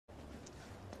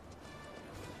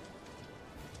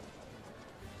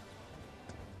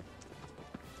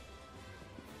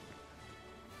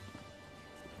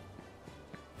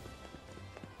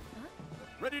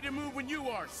ready to move when you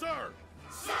are, sir.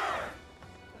 Sir!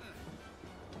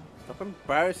 Stop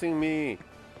embarrassing me.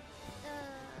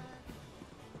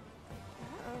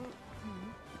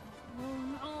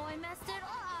 Oh, I messed it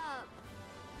up.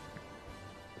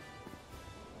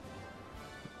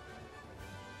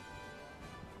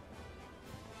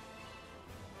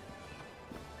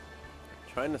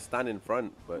 Trying to stand in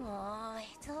front, but Oh,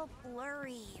 it's all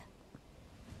blurry.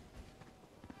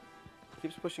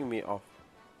 keeps pushing me off.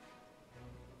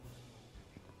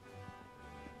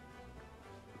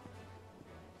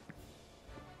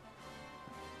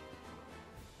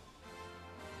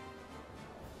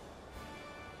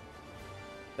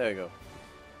 There you go.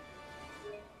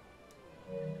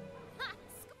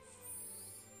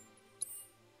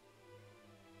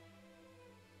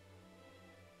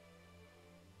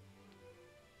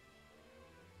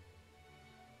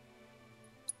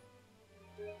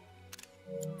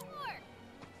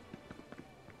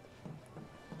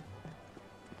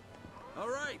 All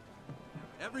right.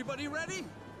 Everybody ready?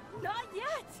 Not yet!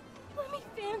 Let me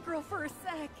fangirl for a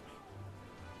sec.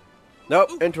 Nope,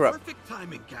 Ooh, interrupt. Perfect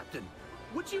timing, Captain.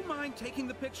 Would you mind taking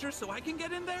the picture so I can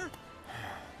get in there?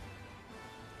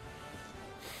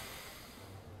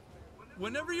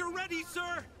 Whenever you're ready,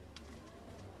 sir.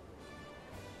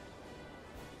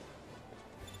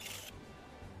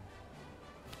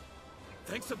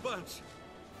 Thanks a bunch.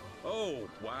 Oh,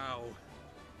 wow.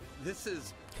 This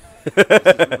is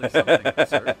really something,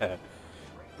 sir.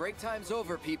 Break time's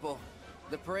over, people.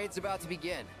 The parade's about to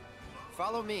begin.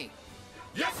 Follow me.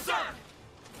 Yes, sir!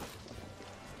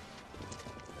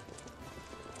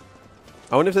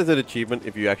 I wonder if there's an achievement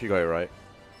if you actually got it right.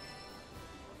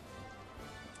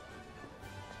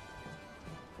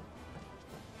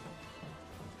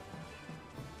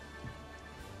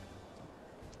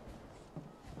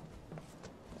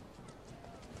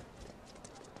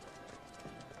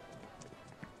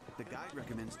 The guide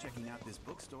recommends checking out this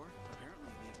bookstore.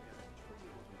 Apparently,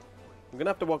 I'm gonna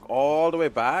have to walk all the way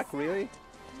back, really?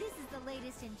 This is the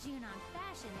latest in June on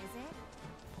fashion, is it?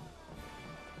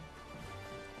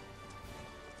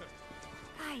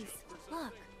 Guys,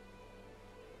 look.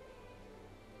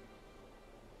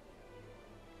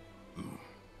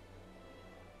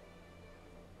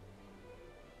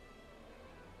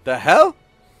 The hell?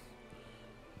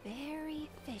 Very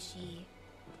fishy.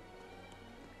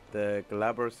 The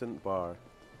Glabercent Bar.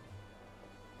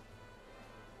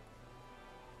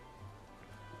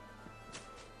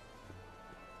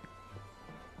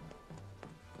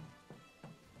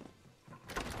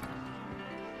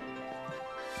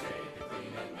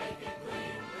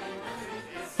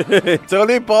 It's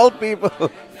only bald people.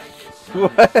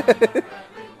 What?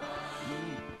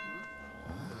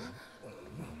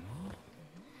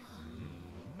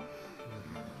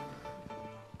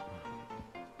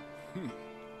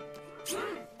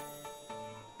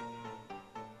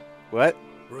 What?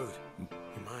 Rude,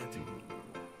 you mind?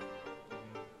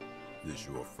 This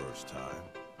your first time?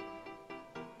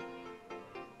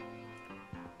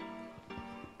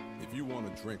 If you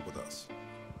want to drink with us,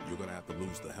 you're gonna have to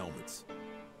lose the helmets.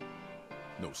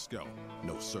 No scout,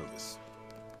 no service.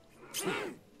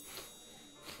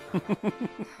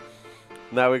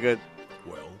 Now we're good.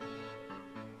 Well,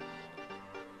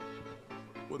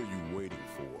 what are you waiting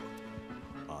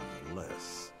for?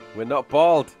 Unless... We're not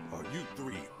bald. Are you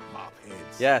three mop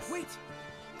heads? Yes. Wait!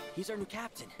 He's our new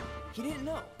captain. He didn't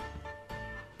know.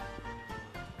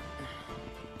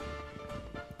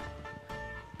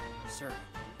 Sir,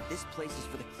 this place is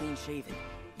for the clean-shaven.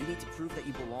 You need to prove that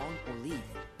you belong or leave.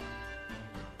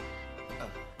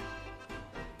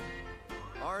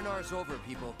 R&R's over,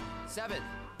 people. 7,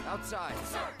 outside.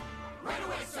 Sir! Right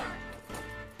away, sir!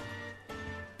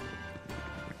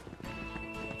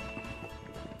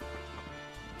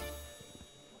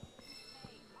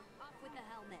 Off with the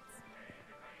helmets.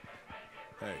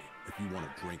 Hey, if you want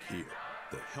to drink here,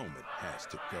 the helmet has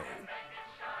to go.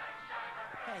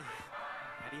 Hey,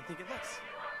 how do you think it looks?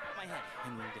 My head. I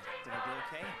mean, did I do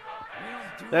okay?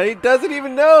 Now he doesn't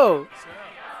even know.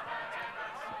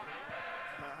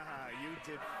 You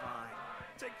did fine.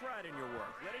 Take pride in your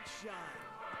work. Let it shine.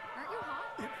 Aren't you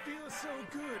hot? It feels so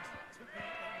good.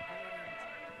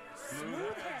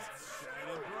 Smooth heads.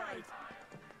 Shining bright.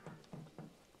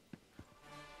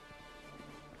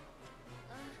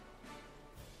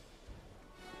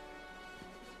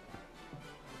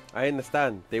 I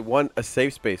understand. They want a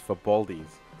safe space for baldies.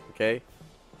 Okay?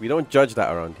 We don't judge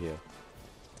that around here.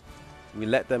 We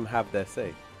let them have their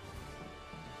say.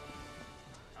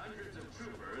 Hundreds of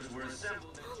troopers were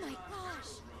assembled Oh my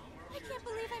gosh! I can't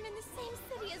believe I'm in the same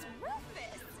city as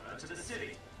Rufus! to the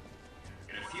city.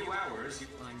 In a few hours,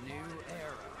 A new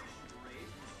era.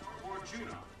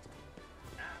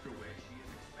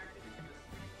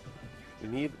 We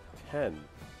need 10.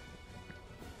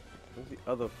 Where's the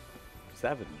other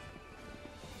 7?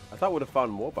 I thought we'd have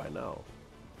found more by now.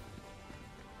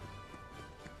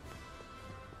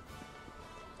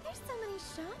 There's so many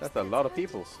shops. That's a lot of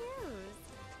people.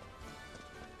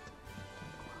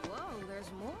 Whoa,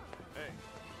 there's more. Hey,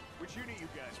 which unit you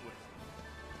guys with?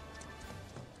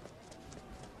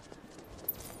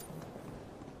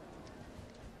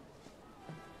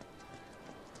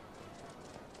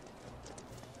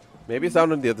 Maybe it's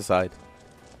down on the other side.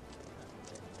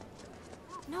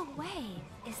 No way.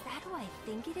 Is that who I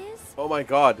think it is? Oh my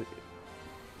god.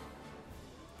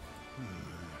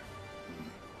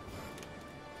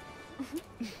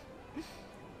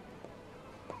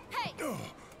 Hey!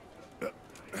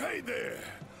 Hey there.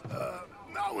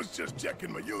 I was just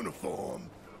checking my uniform.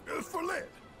 For Lent.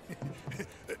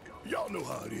 Y'all know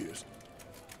how it is.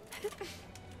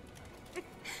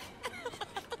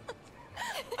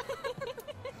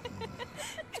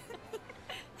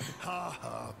 Ha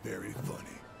ha, very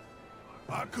funny.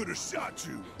 I could have shot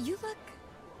you. You look...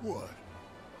 What?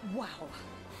 Wow.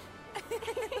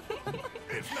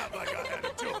 It's not like I had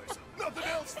a choice. Nothing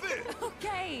else fit.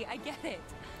 Okay, I get it.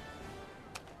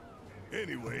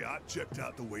 Anyway, I checked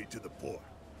out the way to the port.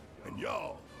 And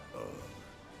y'all,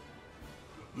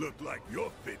 look like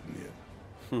you're fitting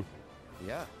in.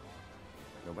 Yeah.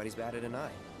 Nobody's batted an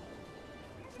eye.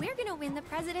 We're gonna win the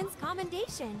president's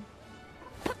commendation.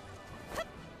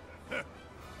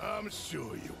 I'm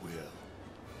sure you will.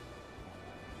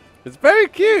 It's very I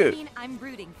cute. mean, I'm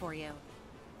rooting for you.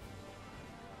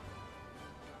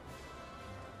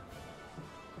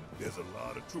 There's a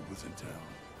lot of troopers in town,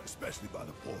 especially by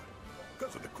the port.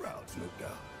 Because of the crowds, no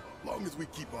doubt. Long as we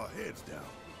keep our heads down,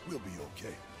 we'll be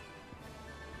okay.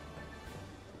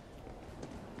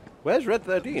 Where's Red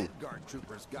 13? Guard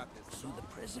troopers got this. So the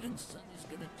president's son is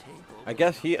gonna take over. I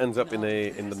guess he ends up in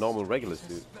the normal regular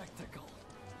suit. Spectacle.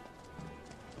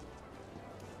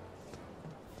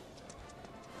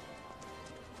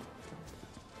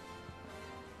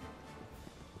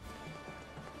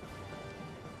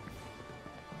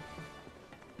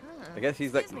 I guess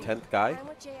he's like the 10th guy, I'm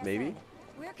with JSN. maybe.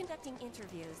 We're conducting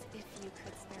interviews, if you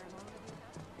could spare a moment.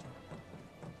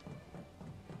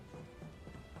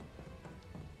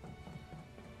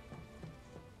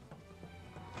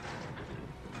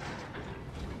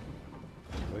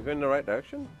 Are we going in the right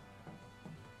direction?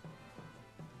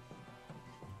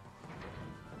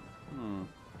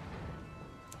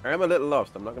 I am a little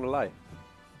lost, I'm not gonna lie.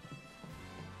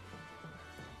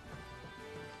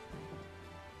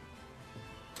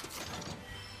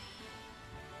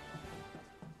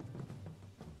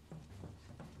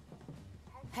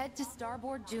 Head to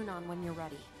starboard Junon when you're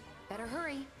ready. Better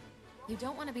hurry. You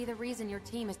don't want to be the reason your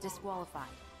team is disqualified.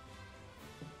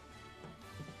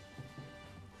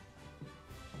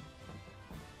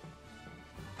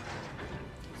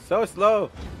 So slow.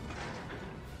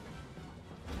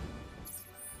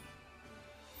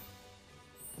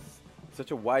 Such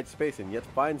a wide space and yet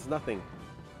finds nothing.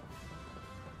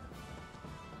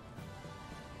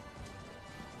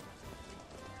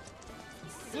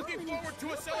 Looking forward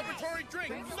to a celebratory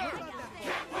drink, sir!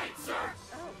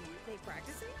 Oh, they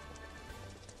practicing?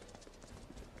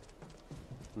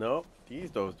 No,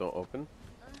 these doors don't open.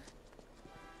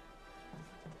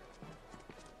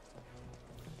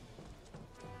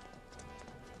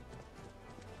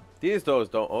 These doors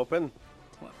don't open.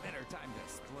 What better time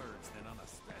to splurge than on a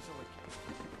special occasion?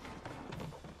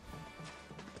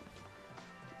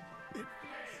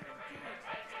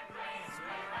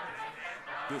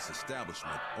 This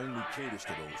establishment only caters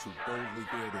to those who boldly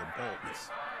bear their baldness.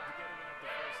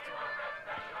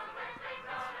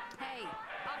 Hey,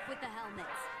 off with the helmets.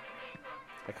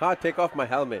 I can't take off my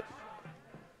helmet.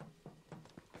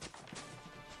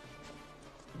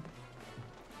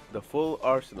 The full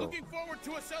arsenal. Looking forward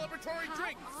to a celebratory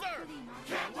drink, sir!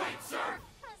 As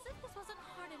if this wasn't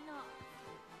hard enough.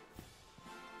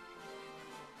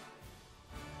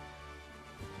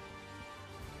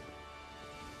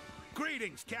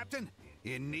 Greetings, Captain.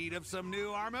 In need of some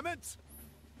new armaments?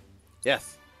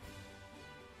 Yes.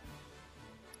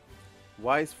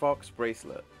 Wise Fox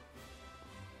bracelet.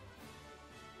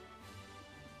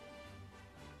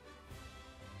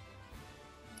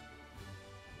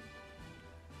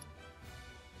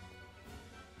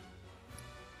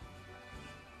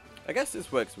 I guess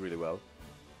this works really well.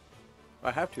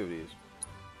 I have 2 of these.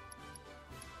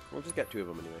 We'll just get 2 of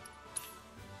them anyway.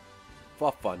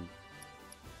 For fun.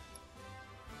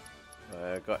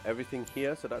 I got everything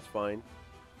here, so that's fine.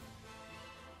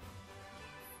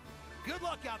 Good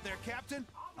luck out there, Captain.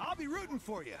 I'll be rooting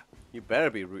for you. You better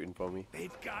be rooting for me.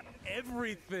 They've got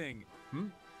everything.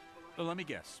 Let me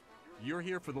guess. You're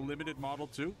here for the limited model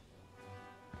too?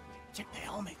 Check the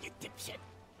helmet, you dipshit.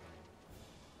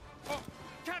 Oh,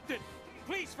 Captain!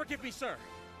 Please forgive me, sir.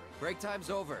 Break time's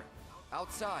over.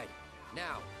 Outside.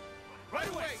 Now. Right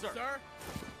away, sir.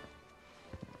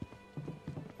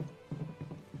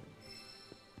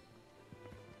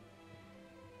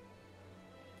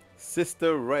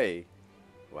 Sister Ray.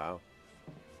 Wow.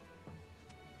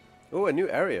 Oh, a new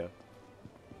area.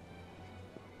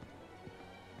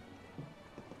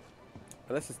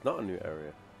 Unless it's not a new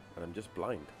area and I'm just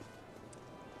blind.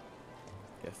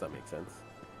 Guess that makes sense.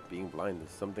 Being blind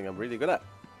is something I'm really good at.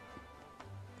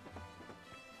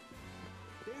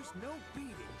 There's no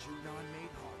beating Junon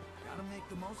made hard. Gotta make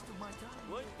the most of my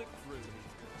time. Like the crew.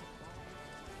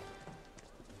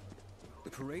 The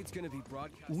parade's gonna be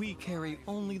broadcast. We carry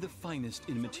only the finest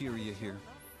in materia here.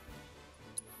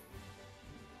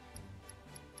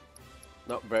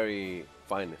 Not very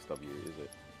finest of you, is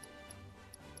it?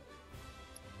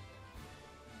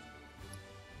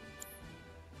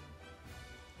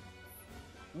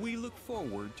 We look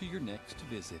forward to your next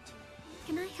visit.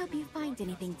 Can I help you find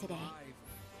anything today?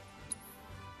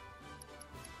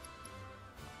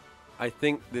 I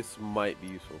think this might be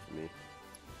useful for me.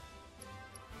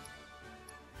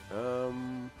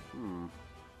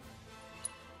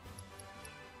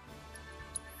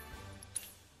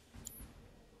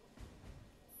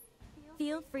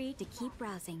 Feel free to keep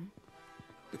browsing.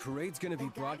 The parade's gonna be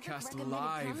broadcast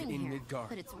live in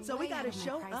Midgard. So we gotta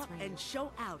show up and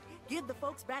show out. Give the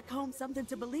folks back home something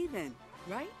to believe in,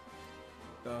 right?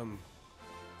 Can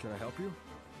I help you?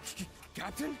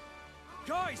 Captain?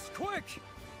 Guys, quick!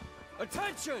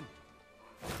 Attention!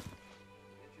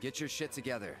 Get your shit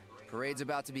together. Parade's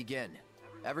about to begin.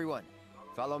 Everyone,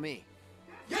 follow me.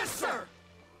 Yes, sir!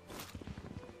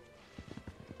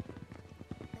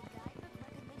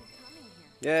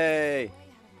 Yay!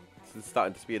 This is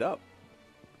starting to speed up.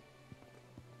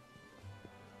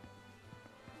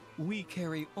 We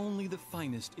carry only the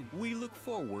finest in. We look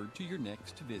forward to your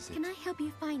next visit. Can I help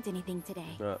you find anything today?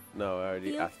 No, I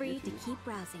already Feel asked you free to to. keep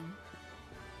browsing.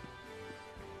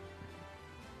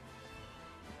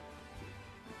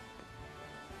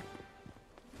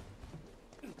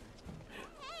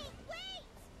 Hey, wait!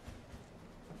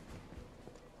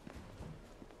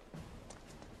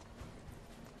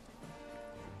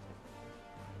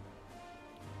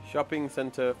 Shopping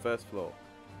center, first floor.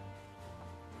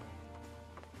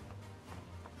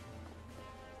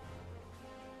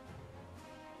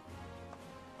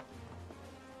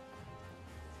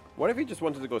 What if he just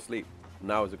wanted to go sleep?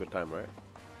 Now is a good time, right?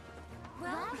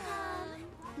 Welcome!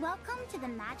 Welcome to the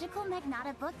Magical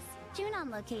Magnata Books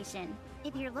Junon location.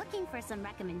 If you're looking for some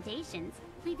recommendations,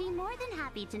 we'd be more than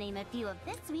happy to name a few of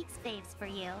this week's faves for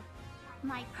you.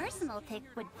 My personal pick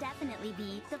would definitely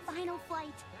be The Final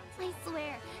Flight. I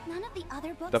swear, none of the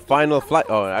other books... The Final Flight?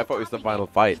 Oh, I thought it was The Final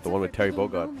Fight, the one with Terry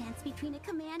Bogard. Romance between a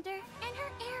commander and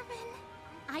her airman.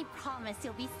 I promise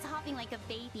you'll be sobbing like a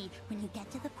baby when you get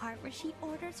to the part where she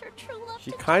orders her true love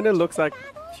She to kind of charge looks into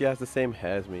like battle. she has the same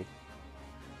hair as me.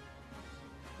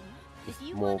 If Just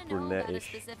you more want to know about a brunette-ish.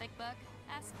 specific book,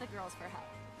 ask the girls for help.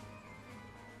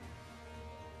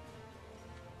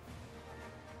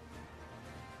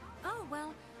 Oh,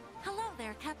 well, hello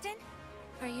there, Captain.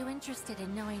 Are you interested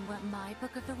in knowing what my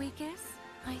book of the week is?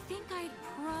 I think I'd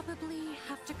probably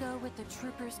have to go with the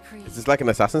Trooper's Creed. Is this like an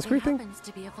Assassin's Creed thing? It happens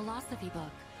to be a philosophy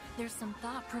book. There's some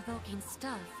thought-provoking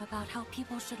stuff about how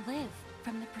people should live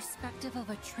from the perspective of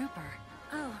a trooper.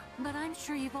 Oh, but I'm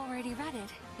sure you've already read it,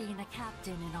 being a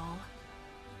captain and all.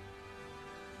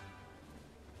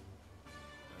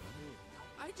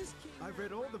 I've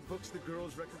read all the books the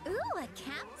girls recommend. Ooh, a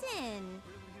captain!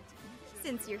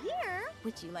 Since you're here,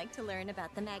 would you like to learn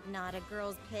about the Magnata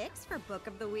Girls' picks for Book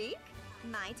of the Week?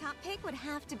 My top pick would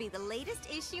have to be the latest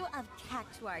issue of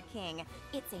Cactuar King.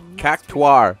 It's a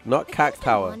Cactuar, not the guy's been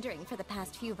Cactower. wandering for the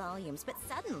past few volumes, but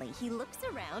suddenly he looks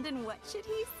around and what should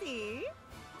he see?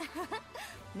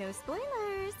 No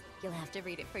spoilers. You'll have to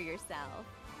read it for yourself.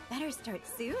 Better start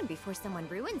soon before someone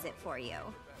ruins it for you.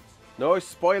 No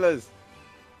spoilers.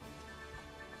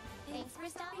 Thanks for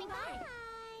stopping by.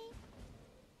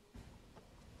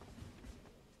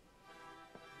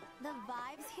 The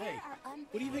vibes here Hey, are unparalleled.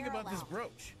 what do you think about this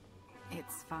brooch?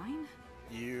 It's fine.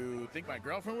 You think my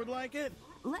girlfriend would like it?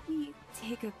 Let me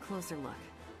take a closer look.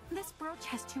 This brooch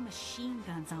has 2 machine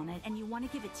guns on it, and you want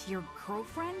to give it to your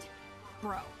girlfriend?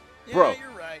 Bro. Yeah, Bro.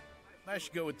 you're right. I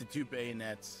should go with the 2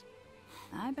 bayonets.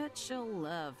 I bet she'll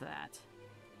love that.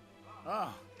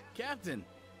 Oh, Captain.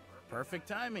 Perfect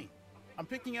timing. I'm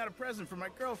picking out a present for my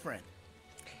girlfriend.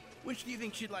 Which do you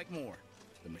think she'd like more?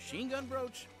 The machine gun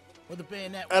brooch or the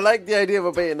bayonet? I like the idea of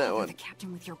a bayonet You're one. the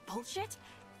captain with your bullshit?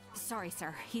 Sorry,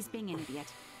 sir. He's being an idiot.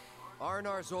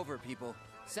 R&R's over, people.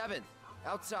 7th,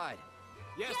 outside.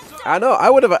 Yes, sir. I know. I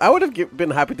would have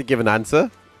been happy to give an answer.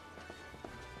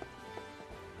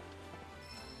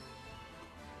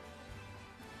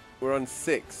 We're on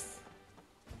 6th.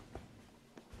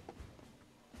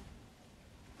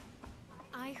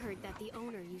 I heard that the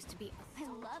owner used to be. I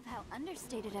love how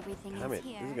understated everything Damn is it.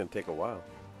 here. This is gonna take a while.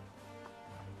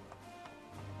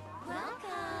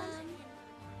 Welcome.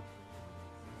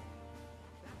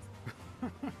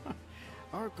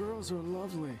 Our girls are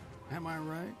lovely. Am I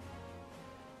right?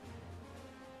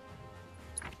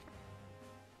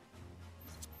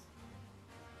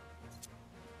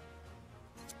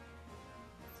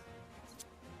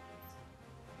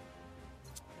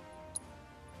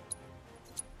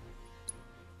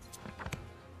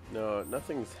 No,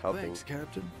 nothing's helping. Thanks,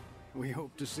 Captain. We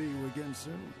hope to see you again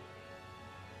soon.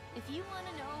 If you want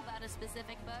to know about a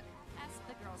specific book, ask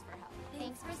the girls for help.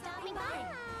 Thanks for stopping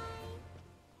by.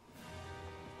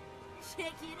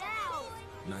 Check it out!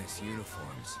 Nice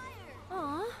uniforms.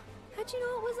 Aw, how'd you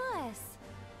know it was us?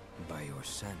 By your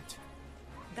scent.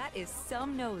 That is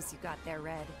some nose you got there,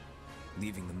 Red.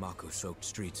 Leaving the Mako-soaked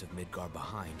streets of Midgar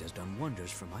behind has done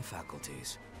wonders for my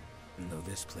faculties. Though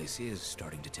this place is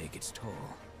starting to take its toll.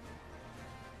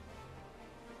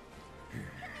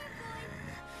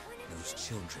 Those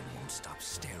children won't stop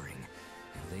staring,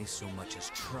 and they so much as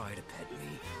try to pet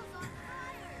me.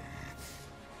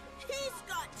 He's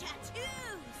got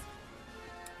tattoos!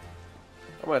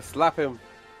 I'm gonna slap him.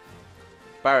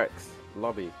 Barracks.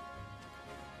 Lobby.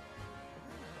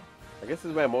 I guess this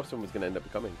is where most of them is gonna end up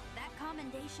becoming. That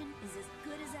commendation is as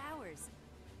good as ours.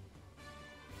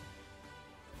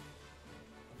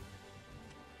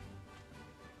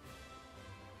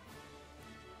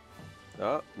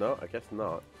 No, no, I guess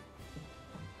not.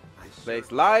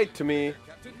 Place lied to me.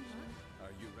 Captain,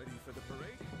 are you ready for the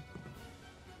parade?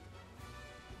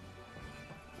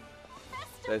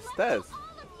 There's stairs.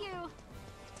 All of you.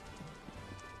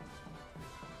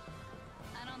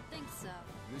 I don't think so.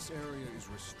 This area is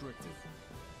restricted.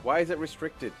 Why is it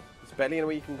restricted? There's barely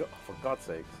anywhere you can go. Oh, for God's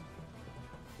sakes.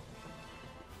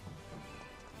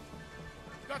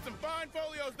 Got some fine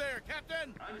folios there,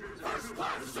 Captain! Hundreds of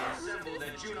troopers assembled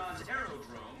at Junon's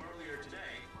aerodrome earlier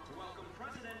today to welcome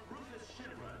President Rufus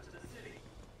Shinra to the city.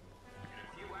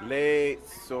 Le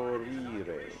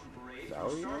Sorire.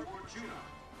 Sorry?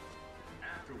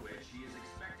 After which he is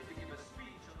expected to give a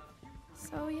speech on the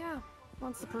So yeah,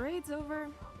 once the parade's over,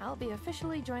 I'll be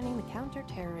officially joining the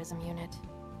counter-terrorism unit.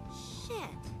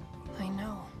 Shit. I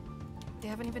know. They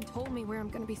haven't even told me where I'm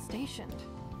gonna be stationed.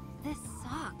 This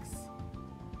sucks.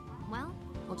 Well,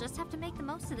 we'll just have to make the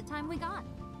most of the time we got.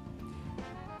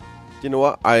 You know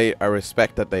what? I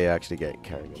respect that they actually get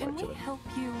carrying Can it we to them. help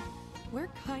you? We're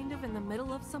kind of in the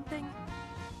middle of something.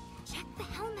 Check the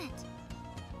helmet.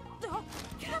 Oh,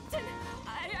 Captain!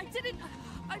 I didn't...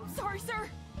 I'm sorry, sir.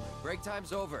 Break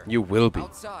time's over. You will be.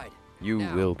 Outside. You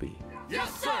Now. will be.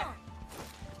 Yes, sir!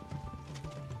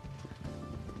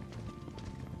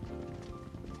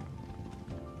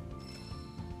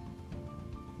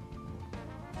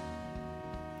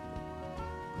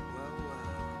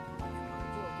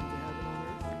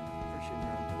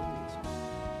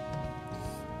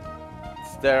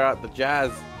 Stare at the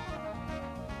jazz.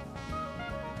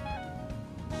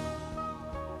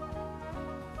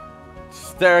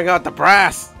 Staring at the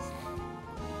brass.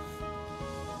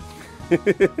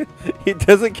 He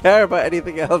doesn't care about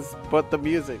anything else but the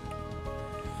music.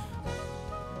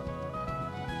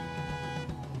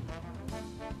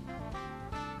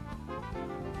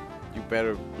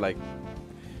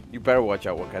 You better watch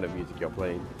out what kind of music you're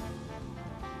playing.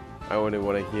 I only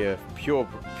want to hear pure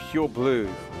blues,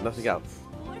 nothing else.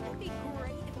 Wouldn't it be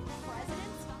great if the president...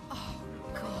 Oh,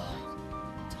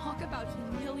 God. Talk about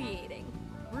humiliating.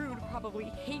 Rude probably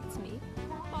hates me.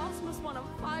 Boss must want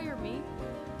to fire me.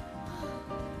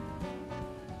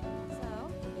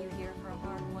 So, you here for a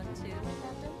hard one too,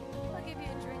 Captain? I'll give you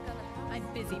a drink on the...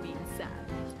 I'm busy being sad.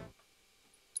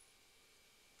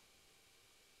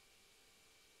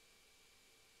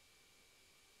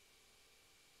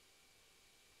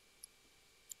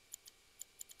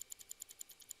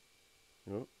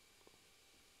 Oh.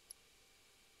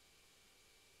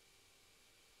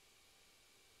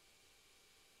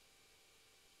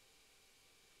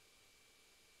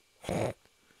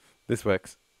 This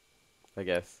works. I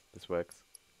guess this works.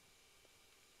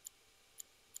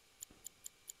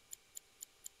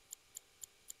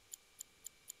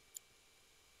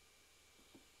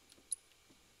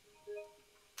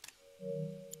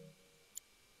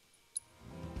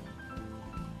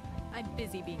 I'm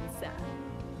busy being sad.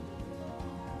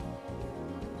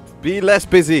 Be less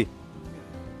busy.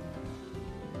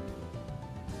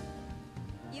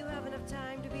 You have enough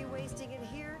time to be wasting it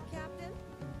here, Captain?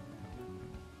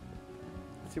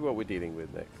 Let's see what we're dealing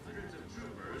with next.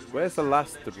 Where's the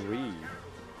last three?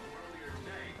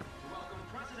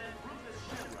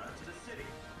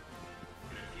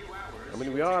 I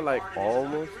mean, we are like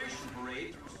almost.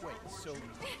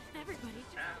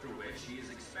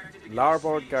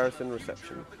 Larboard Garrison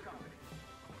Reception.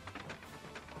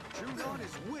 Junon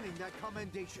is winning that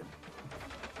commendation.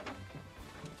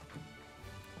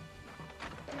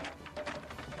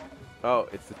 Oh,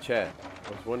 it's the chair. I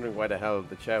was wondering why the hell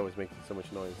the chair was making so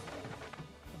much noise.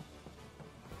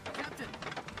 Captain,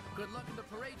 good luck in the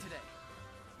parade today.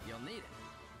 You'll need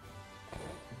it.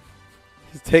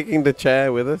 He's taking the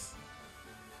chair with us.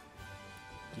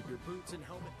 Keep your boots and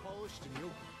helmet polished and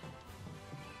you'll...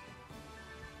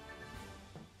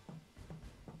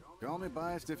 Call me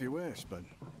biased if you wish, but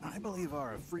I believe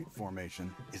our Efreet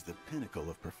formation is the pinnacle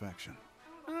of perfection.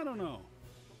 I don't know.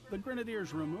 The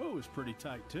Grenadiers' Rameau is pretty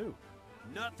tight, too.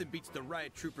 Nothing beats the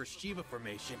Riot Troopers Shiva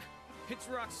formation. It's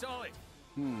rock solid.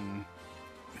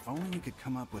 If only we could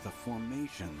come up with a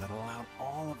formation that allowed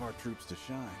all of our troops to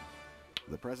shine.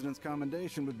 The President's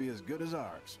commendation would be as good as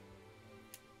ours.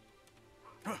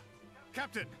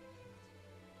 Captain!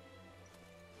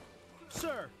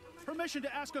 Sir, permission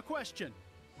to ask a question.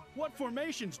 What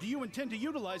formations do you intend to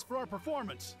utilize for our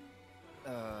performance?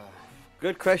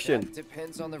 Good question. That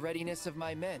depends on the readiness of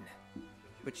my men.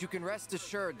 But you can rest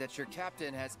assured that your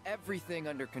captain has everything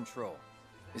under control.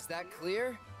 Is that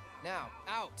clear? Now,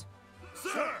 out!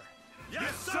 Sir!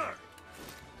 Yes, sir!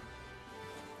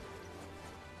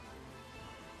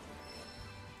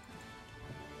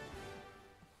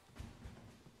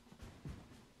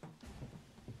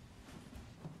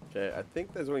 Okay, I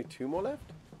think there's only 2 more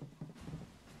left.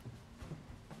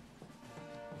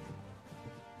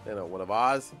 You know, one of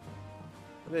ours.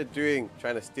 What are they doing?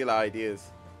 Trying to steal our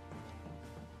ideas.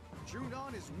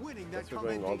 Junon is winning that Guess we're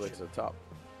going all the way to the top.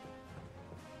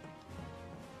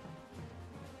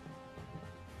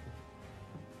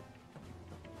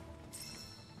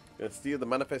 Gonna steal the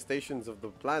manifestations of the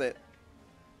planet.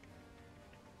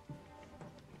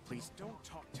 Please don't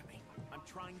talk to me. I'm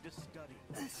trying to study.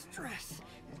 The stress.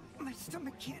 My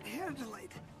stomach can't handle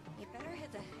it. You better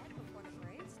hit the head before the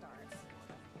parade starts.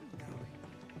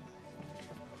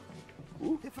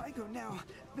 If I go now,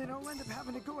 then I'll end up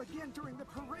having to go again during the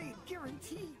parade,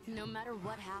 guaranteed. No matter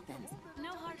what happens, no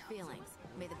hard feelings.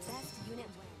 May the best unit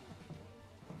win.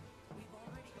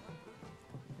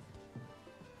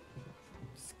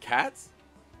 Cats?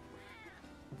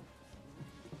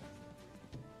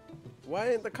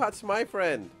 Why ain't the cats my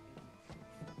friend?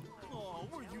 Oh,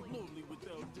 were you lonely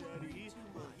without Daddy?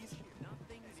 Well, he's here.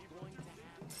 Nothing's going to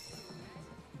happen.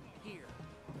 Here,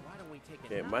 why don't we take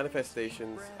a Okay,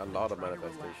 manifestations. A lot of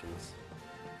manifestations.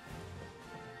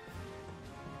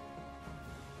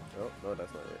 Oh, no,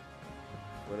 that's not it.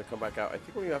 We're gonna come back out. I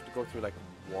think we have to go through like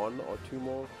 1 or 2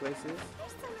 more places.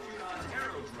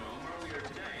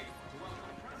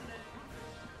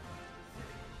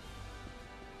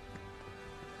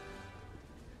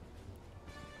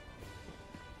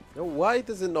 No, why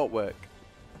does it not work?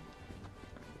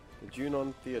 The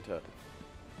Junon Theater.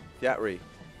 Theatre.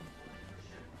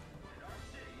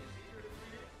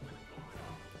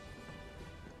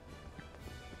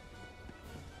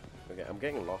 Okay, I'm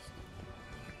getting lost.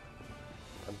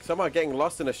 I'm somehow getting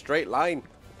lost in a straight line.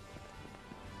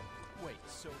 Wait,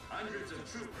 so hundreds of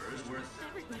troopers were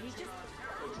assembled at the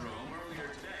aerodrome earlier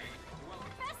today to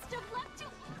welcome Best of luck to...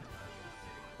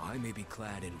 I may be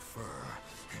clad in fur,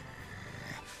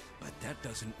 but that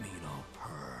doesn't mean I'll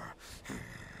purr.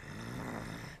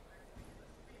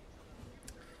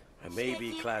 I may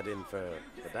be clad in fur,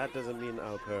 but that doesn't mean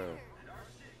I'll purr.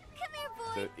 Come here,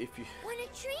 boy. So if you... Want a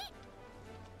treat?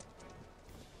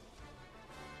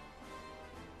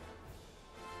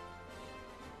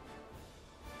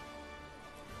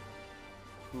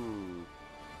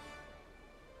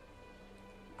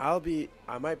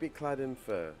 I might be clad in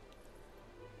fur,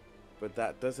 but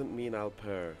that doesn't mean I'll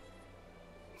purr.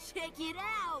 Check it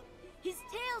out! His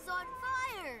tail's on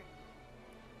fire!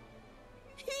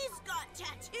 He's got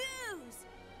tattoos!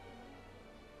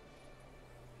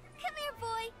 Come here,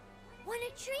 boy! Want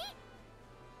a treat?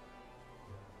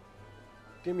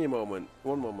 Give me a moment.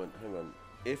 One moment. Hang on.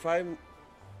 If I'm...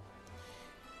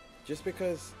 Just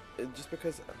because,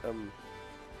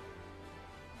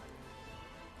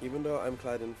 even though I'm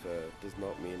clad in fur, does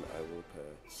not mean I will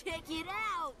purr. Check it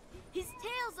out! His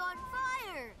tail's on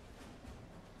fire!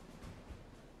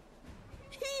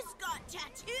 He's got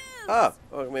Ah,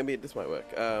 oh, maybe this might work.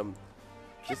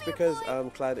 Just because I'm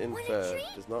clad in fur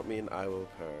does not mean I will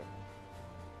purr.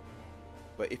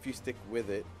 But if you stick with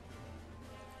it,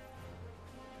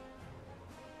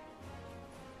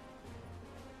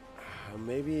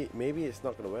 maybe it's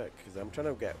not gonna work because I'm trying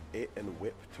to get it and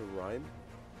whip to rhyme.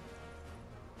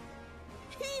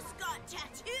 He's got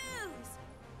tattoos!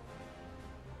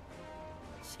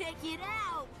 Check it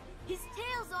out! His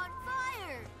tail's on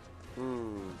fire!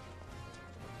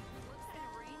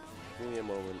 Give me a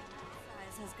moment.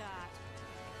 Has got.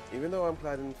 Even though I'm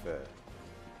clad in fur,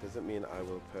 doesn't mean I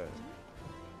will purr.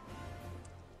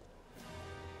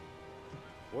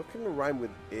 What can rhyme with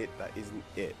it that isn't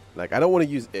it? Like, I don't want to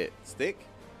use it. Stick?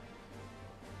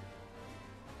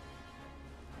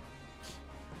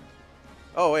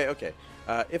 Oh, wait, okay.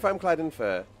 If I'm clad in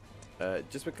fur,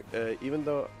 even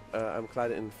though I'm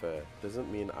clad in fur,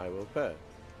 doesn't mean I will purr.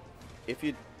 If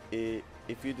you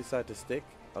decide to stick,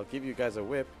 I'll give you guys a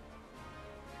whip.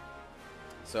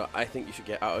 So I think you should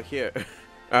get out of here.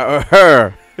 Out of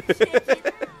her!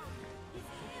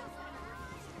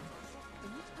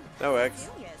 That works.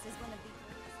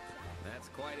 That's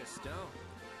quite a stone.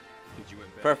 Did you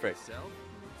invent it Perfect. yourself?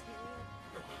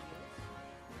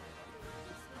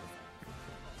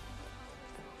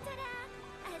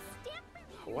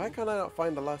 Why can't I not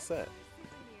find the last set?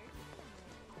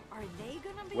 Are they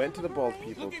gonna be Went to the bald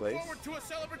people Looking place. forward to a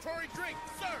celebratory drink,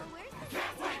 sir!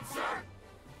 Can't wait, sir!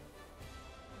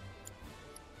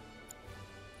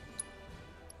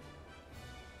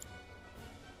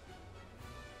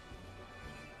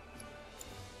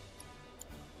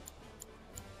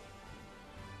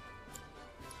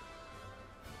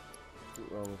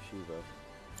 What's wrong with Shiva?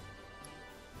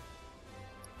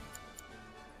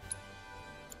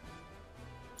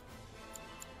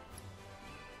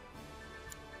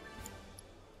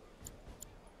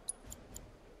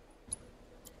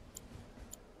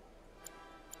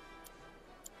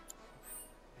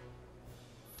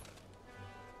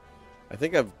 I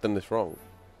think I've done this wrong.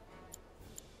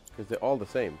 Because they're all the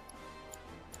same.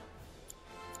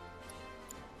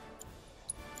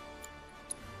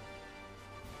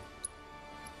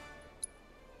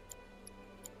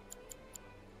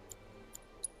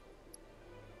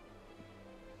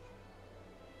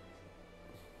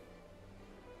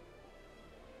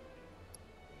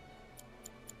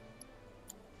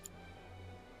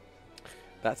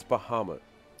 That's Bahamut.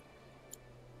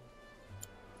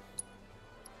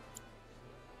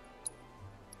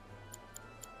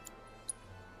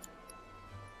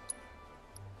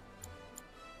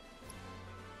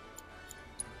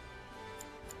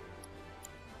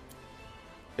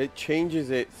 It changes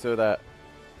it so that...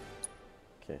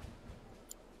 Okay.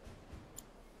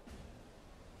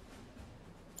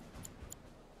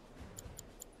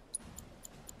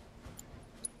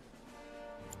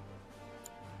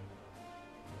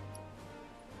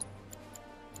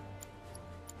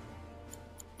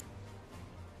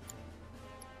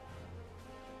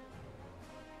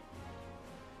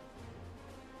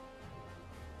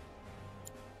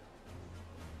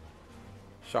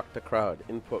 Shock the crowd.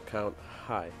 Input count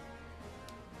high.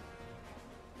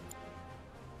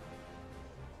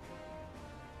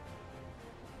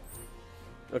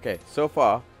 Okay, so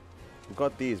far we've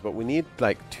got these, but we need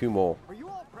like 2 more. Are you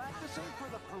all practicing for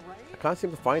the parade? I can't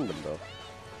seem to find them though.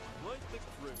 Like the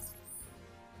crew.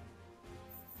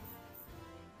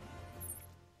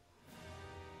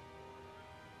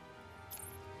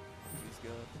 He's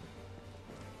good.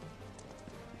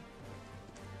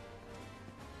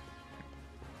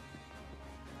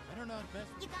 Better not mess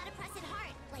with You gotta press it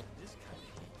hard, like this kind.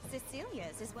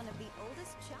 Cecilia's is one of the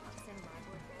oldest shops in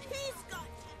Marburg. He's got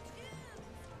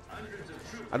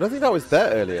I don't think that was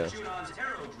there earlier. Junon's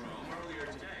aerodrome earlier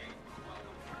today.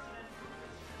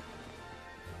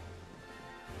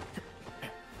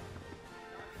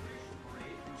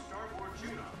 Parade through Starboard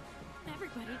Junon.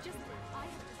 Everybody just...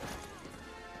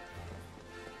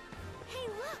 Hey,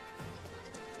 look!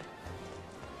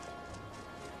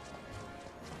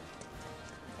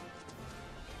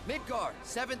 Midgar,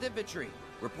 7th Infantry.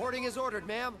 Reporting as ordered,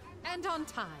 ma'am. And on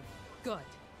time. Good.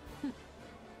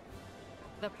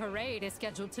 The parade is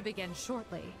scheduled to begin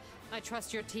shortly. I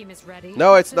trust your team is ready.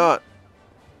 No, it's not.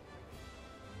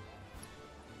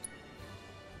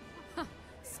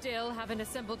 Still haven't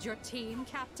assembled your team,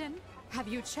 Captain? Have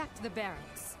you checked the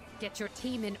barracks? Get your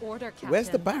team in order, Captain. Where's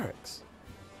the barracks?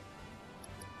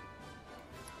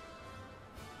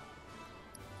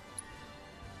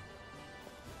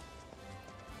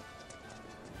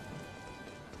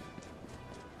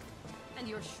 And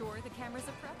you're sure the cameras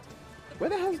are prepped? Where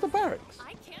the hell's the barracks?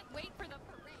 I can't wait for the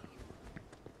parade.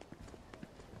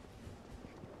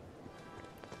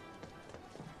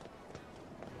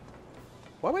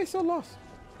 Why am I so lost?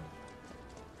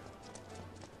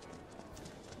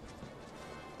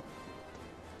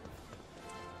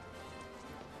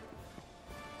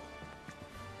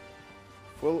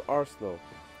 Full arsenal.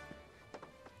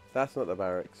 That's not the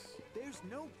barracks. There's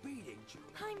no beating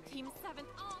Junon. I'm Team 7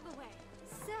 all the way.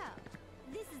 So,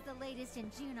 this is the latest in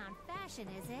Junon fashion,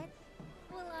 is it?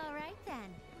 Well, alright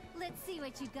then. Let's see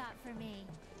what you got for me.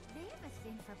 They have a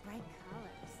thing for bright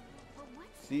colors. But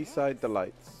what's Seaside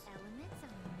Delights. elements of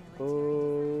military?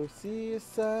 Oh,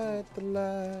 Seaside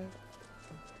Delight.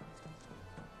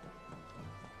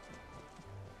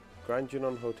 Grand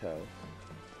Junon Hotel.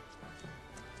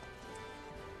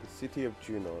 The City of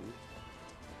Junon.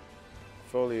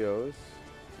 Folios.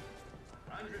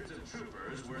 Hundreds of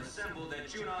troopers were assembled at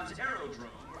Junon's aerodrome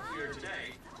earlier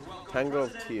today to welcome Tango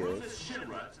of President Tears. Rufus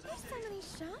Shinra to the There's so many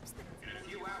shops that... In a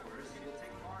few hours, he will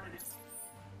take part in its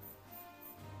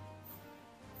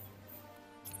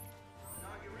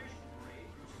inauguration parade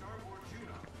through Starboard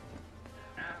Junon,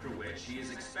 after which he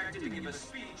is expected to give a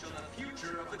speech on the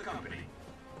future of the company.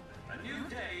 A new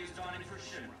day is dawning for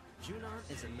Shinra. Junon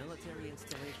is a military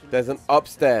installation. There's an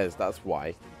upstairs, that's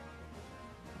why.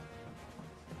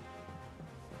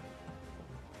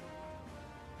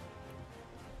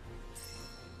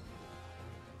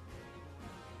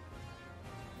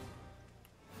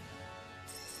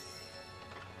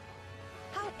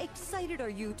 How excited are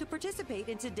you to participate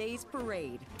in today's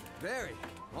parade? Very.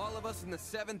 All of us in the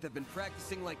 7th have been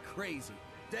practicing like crazy.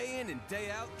 Day in and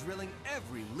day out, drilling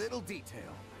every little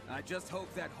detail. I just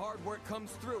hope that hard work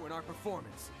comes through in our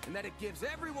performance, and that it gives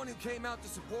everyone who came out to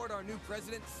support our new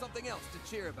president something else to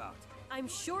cheer about. I'm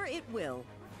sure it will.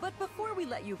 But before we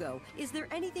let you go, is there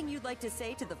anything you'd like to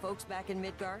say to the folks back in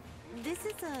Midgar? This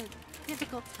is a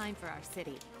difficult time for our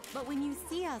city. But when you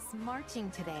see us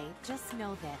marching today, just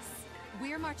know this.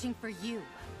 We're marching for you.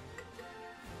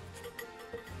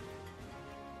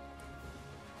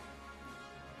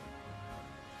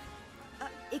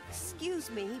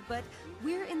 Excuse me, but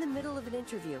we're in the middle of an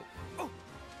interview.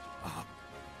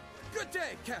 Good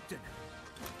day, Captain!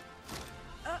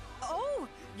 Oh,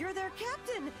 you're their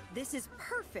captain! This is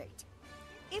perfect!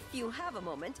 If you have a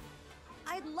moment,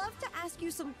 I'd love to ask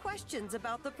you some questions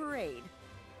about the parade.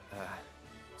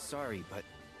 Sorry, but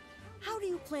How do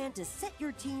you plan to set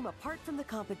your team apart from the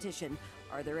competition?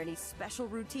 Are there any special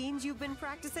routines you've been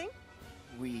practicing?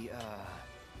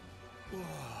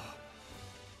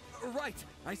 Right,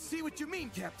 I see what you mean,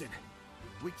 Captain.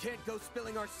 We can't go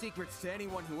spilling our secrets to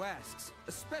anyone who asks,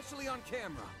 especially on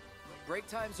camera. Break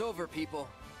time's over, people.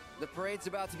 The parade's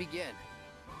about to begin.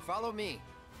 Follow me.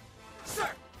 Sir!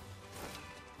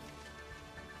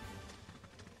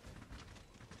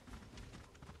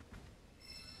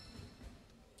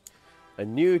 A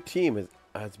new team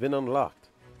has been unlocked.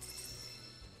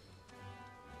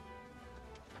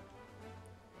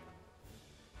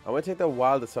 I'm going to take the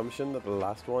wild assumption that the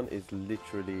last one is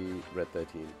literally Red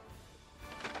 13.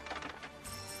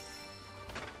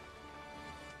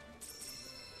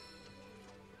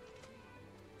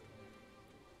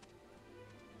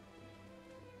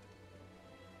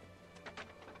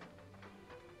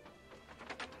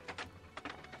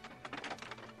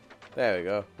 There we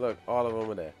go. Look, all of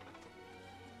them are there.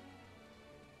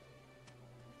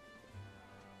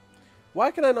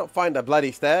 Why can I not find the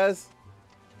bloody stairs?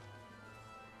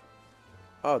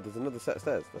 Oh, there's another set of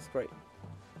stairs. That's great.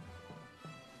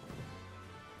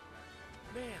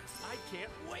 Man, I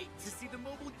can't wait to see the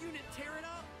mobile unit tear it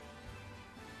up.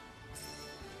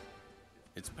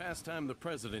 It's past time the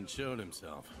president showed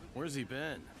himself. Where's he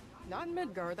been? Not in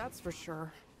Midgar, that's for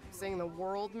sure. Seeing the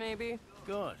world, maybe?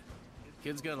 Good.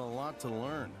 Kid's got a lot to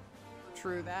learn.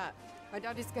 True that. I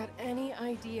doubt he's got any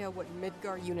idea what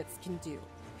Midgar units can do.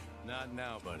 Not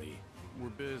now, buddy. We're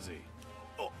busy.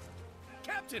 Oh,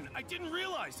 Captain, I didn't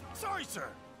realize. Sorry, sir.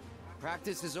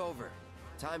 Practice is over.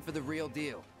 Time for the real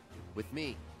deal. With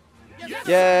me. Yes,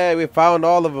 Yay, we found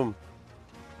all of them.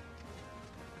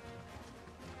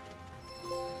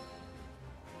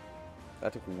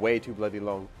 That took way too bloody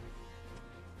long.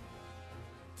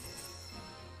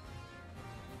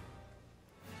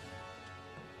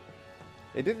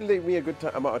 It didn't leave me a good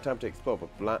amount of time to explore,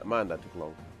 but man, that took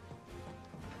long.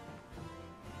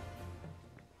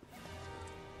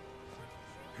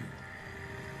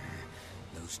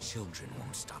 Those children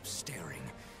won't stop staring.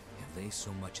 If they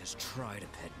so much as try to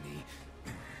pet me...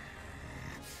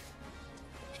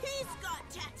 He's got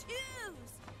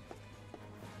tattoos!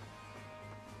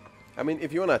 I mean,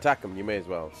 if you want to attack them, you may as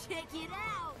well. Check it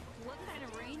out! What kind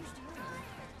of range do you have?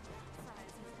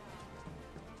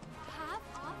 Half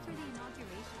off for the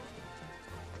inauguration.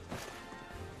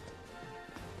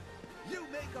 You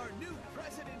make our new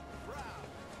president proud.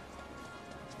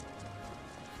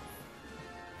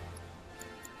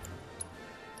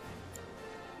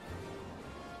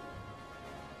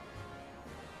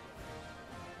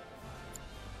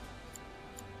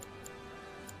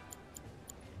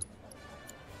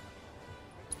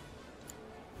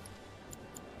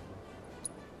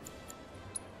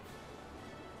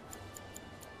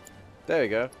 There we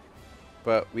go.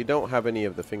 But we don't have any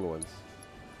of the finger ones.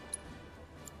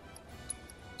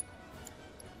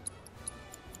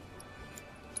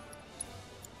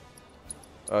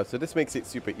 Oh, so this makes it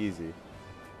super easy.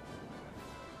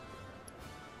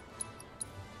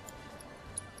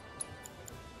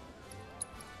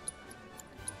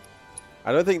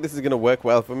 I don't think this is going to work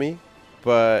well for me,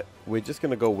 but we're just going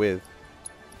to go with.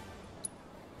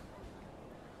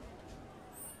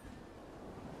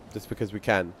 Just because we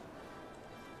can.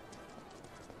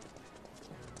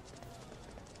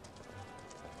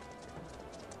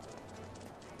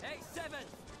 Hey, Seven!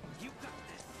 You got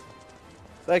this!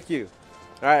 Thank you.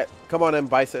 Alright, come on then,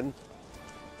 Bison.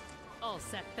 All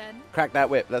set then. Crack that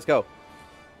whip. Let's go.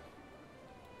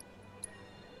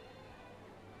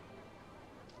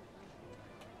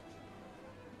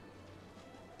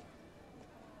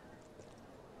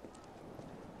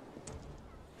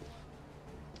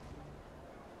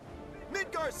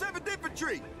 Midgar 7th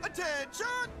Infantry! Attention!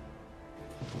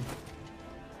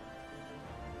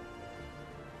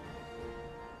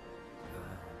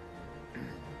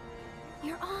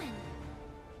 You're on.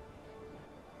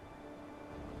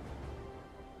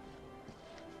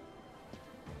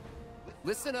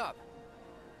 Listen up.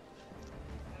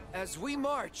 As we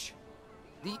march,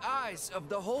 the eyes of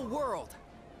the whole world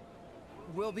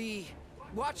will be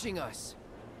watching us.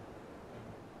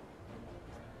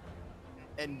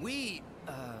 And we,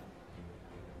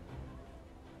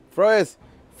 Phrase!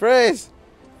 Phrase!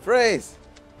 Phrase!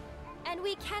 And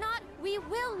we cannot, we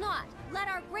will not, let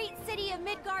our great city of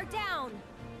Midgar down.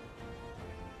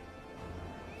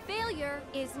 Failure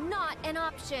is not an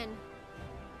option.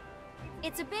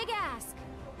 It's a big ask,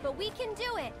 but we can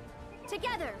do it.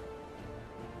 Together.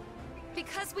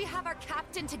 Because we have our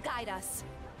captain to guide us.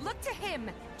 Look to him,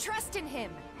 trust in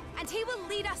him, and he will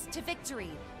lead us to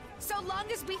victory, so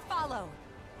long as we follow.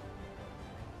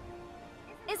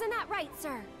 Isn't that right,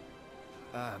 sir?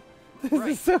 This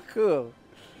is so cool.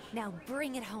 Now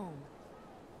bring it home.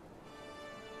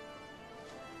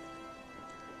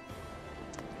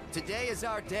 Today is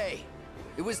our day.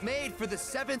 It was made for the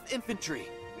 7th Infantry.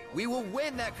 We will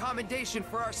win that commendation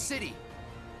for our city.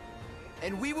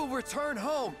 And we will return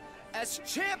home as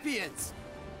champions!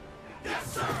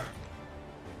 Yes, sir!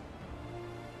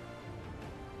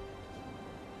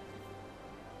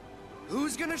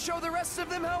 Who's gonna show the rest of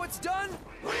them how it's done?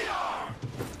 We are!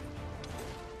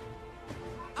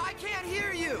 I can't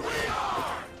hear you! We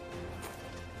are!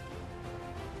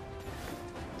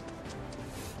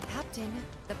 Captain,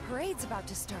 the parade's about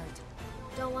to start.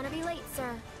 Don't want to be late, sir.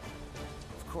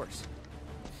 Of course.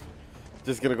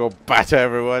 Just gonna go batter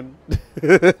everyone.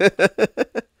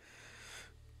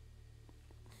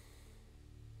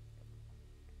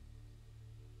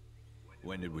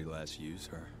 When did we last use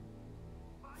her?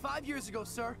 5 years ago,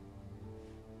 sir.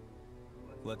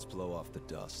 Let's blow off the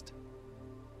dust.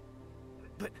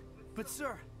 But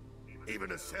sir...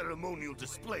 Even a ceremonial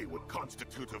display would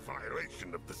constitute a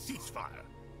violation of the ceasefire.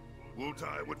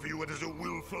 Wutai would view it as a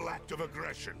willful act of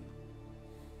aggression.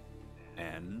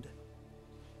 And?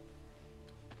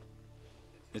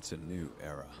 It's a new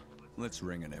era. Let's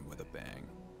ring it in with a bang.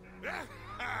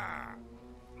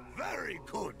 Very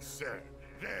good, sir.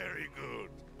 Very good.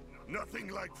 Nothing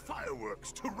like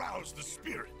fireworks to rouse the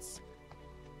spirits.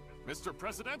 Mr.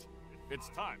 President, it's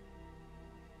time.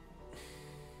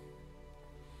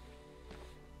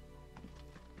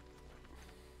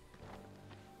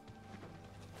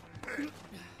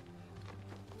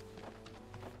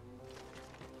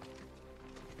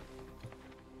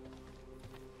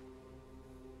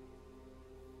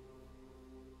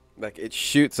 Like, it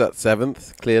shoots at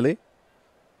 7th, clearly.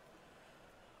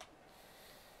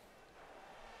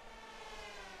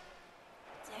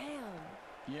 Damn.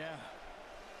 Yeah.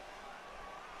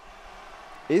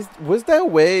 Was there a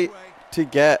way to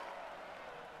get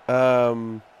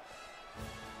Welcome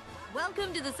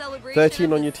to the celebration 13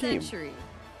 of on the your team? century.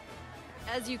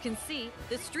 As you can see,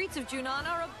 the streets of Junon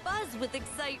are abuzz with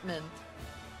excitement.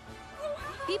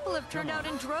 People have turned out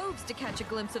in droves to catch a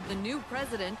glimpse of the new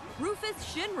president, Rufus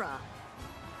Shinra.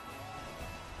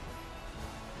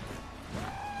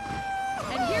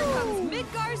 And here comes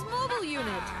Midgar's mobile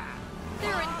unit.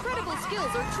 Their incredible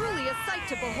skills are truly a sight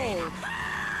to behold.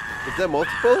 Is there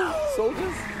multiple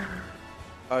soldiers?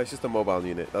 Oh, it's just a mobile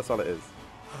unit. That's all it is.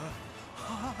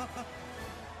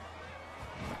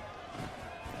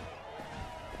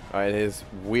 Alright, his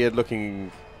weird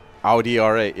looking Audi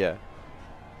R8, yeah.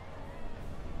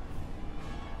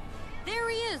 There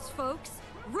he is, folks.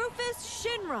 Rufus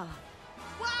Shinra.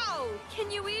 Wow, can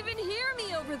you even hear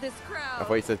me over this crowd? I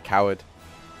thought he said coward.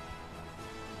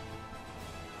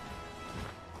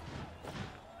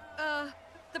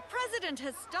 The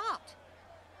president has stopped.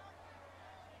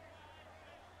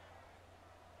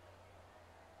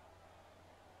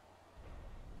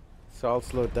 So I'll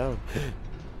slow it down.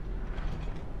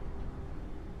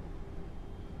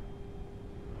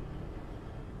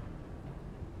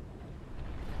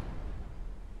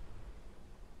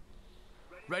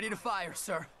 Ready to fire,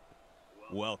 sir.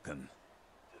 Welcome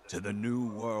to the New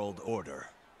World Order.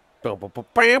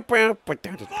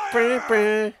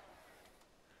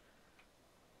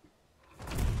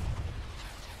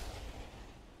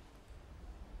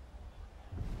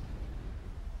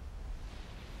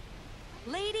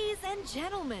 Ladies and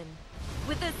gentlemen,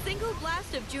 with a single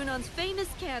blast of Junon's famous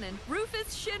cannon, Rufus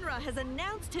Shinra has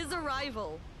announced his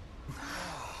arrival.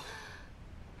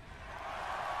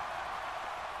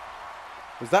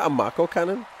 Was that a Mako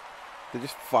cannon? They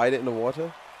just fired it in the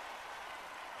water?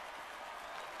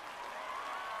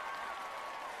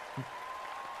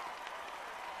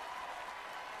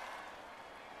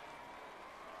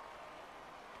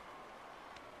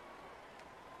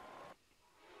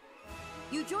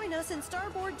 You join us in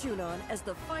Starboard Junon as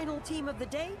the final team of the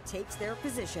day takes their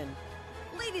position.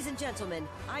 Ladies and gentlemen,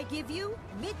 I give you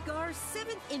Midgar's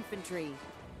 7th Infantry.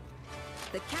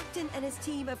 The captain and his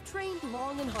team have trained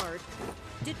long and hard,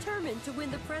 determined to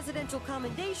win the presidential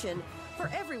commendation for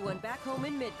everyone back home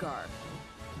in Midgar.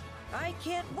 I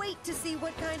can't wait to see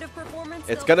what kind of performance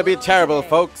It's they'll gonna be put on terrible, today.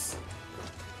 folks.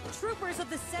 Troopers of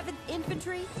the 7th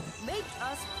Infantry, make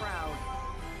us proud.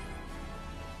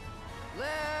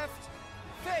 Left,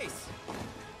 face.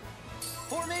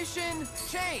 Formation,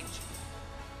 change.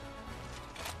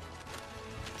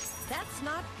 That's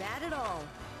not bad at all.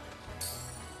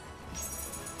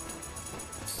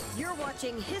 You're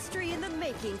watching history in the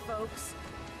making, folks.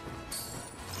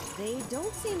 They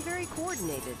don't seem very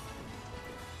coordinated.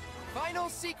 Final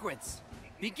sequence,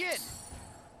 begin.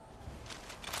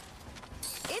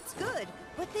 It's good,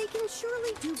 but they can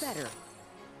surely do better.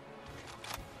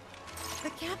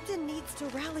 The captain needs to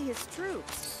rally his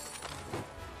troops.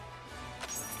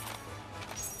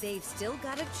 They've still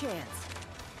got a chance.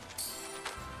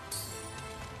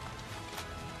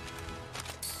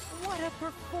 What a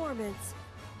performance!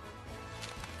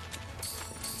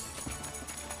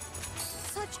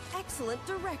 Such excellent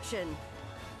direction.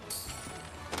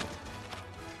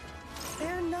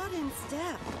 They're not in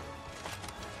step.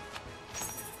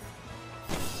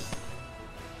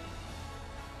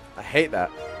 I hate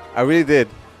that. I really did.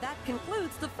 That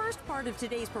concludes the first part of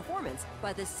today's performance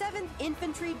by the 7th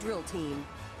Infantry Drill Team.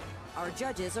 Our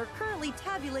judges are currently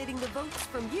tabulating the votes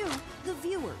from you, the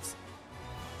viewers.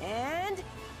 And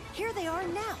here they are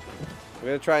now. We're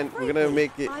gonna try and we're gonna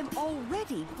make it. I'm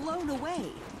already blown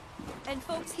away. And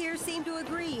folks here seem to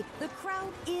agree. The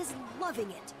crowd is loving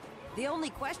it. The only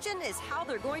question is how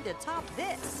they're going to top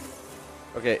this.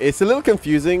 Okay, it's a little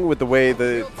confusing with the way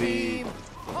the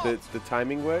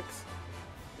timing works.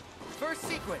 First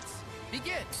sequence,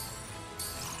 begin.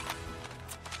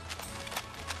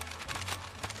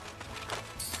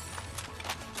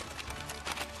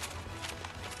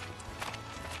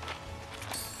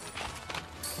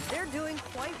 They're doing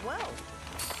quite well.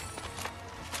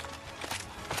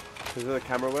 Is it the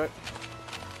camera work?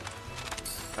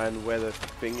 And where the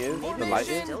thing is, the light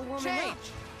is? Change.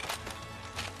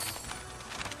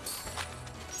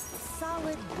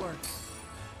 Solid work.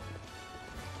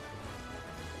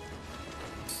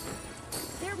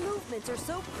 Their movements are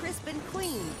so crisp and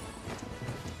clean.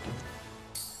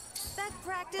 That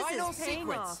practice Final is paying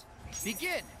sequence, off.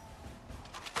 begin.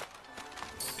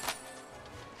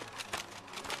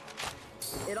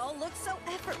 It all looks so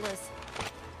effortless.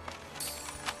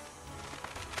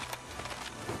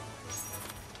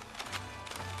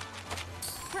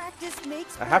 Practice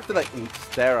makes I have to like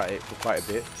perfect. stare at it for quite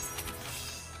a bit.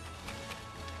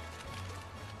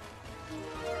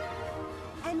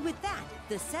 And with that,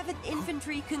 the 7th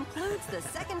Infantry concludes the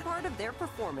second part of their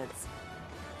performance.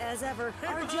 As ever,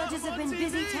 our judges have been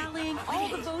busy tallying all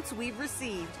the votes we've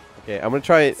received. Okay, I'm gonna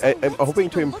try it. So I'm hoping let's to take a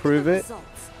look at improve the it,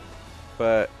 results.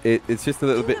 but it's just a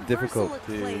little bit difficult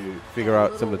to Acclaim, figure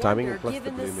and out some of the little timing. wonder, Plus, the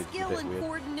given the bloom is a skill bit and weird.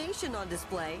 coordination on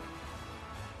display.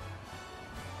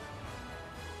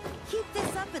 Keep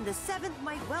this up and the 7th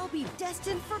might well be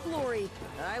destined for glory.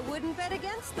 I wouldn't bet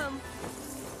against them.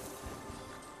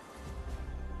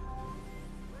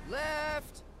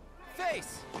 Left,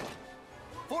 face.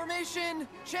 Formation,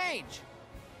 change.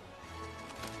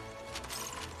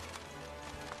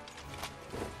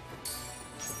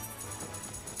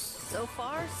 So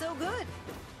far, so good.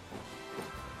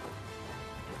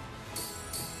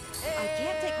 I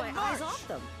can't take my eyes off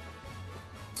them.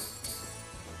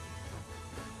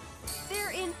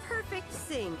 They're in perfect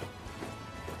sync.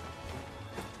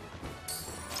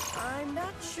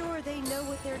 not sure they know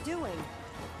what they're doing.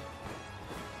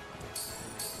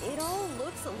 It all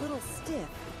looks a little stiff.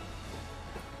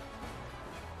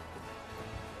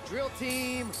 Drill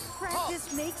team, Practice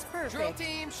halt. makes perfect. Drill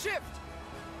team, shift.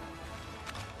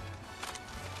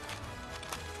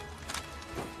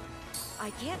 I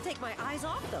can't take my eyes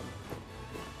off them.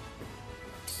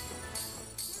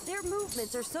 Their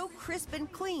movements are so crisp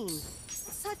and clean.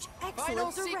 Such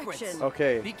excellent direction.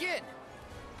 Okay. Begin.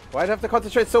 Why'd I have to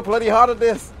concentrate so bloody hard on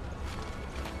this?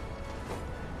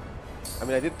 I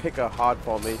mean, I did pick a hard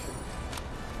formation.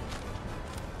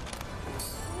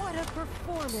 What a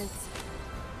performance.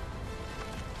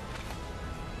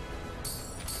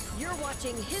 You're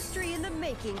watching history in the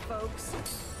making, folks.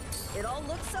 It all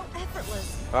looks so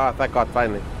effortless. Ah, thank God,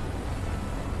 finally.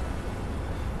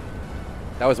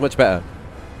 That was much better.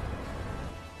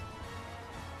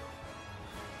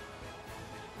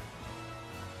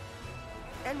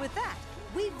 And with that,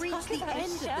 we've reached the end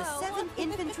of the 7th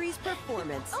Infantry's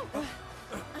performance.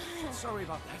 Sorry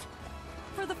about that.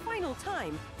 For the final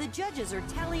time, the judges are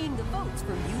tallying the votes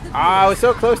from you, the Ah, we're viewers.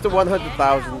 so close to And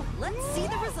 100,000. now, let's see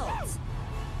the results.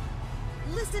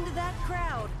 Listen to that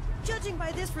crowd. Judging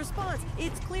by this response,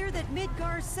 it's clear that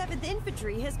Midgar's 7th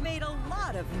Infantry has made a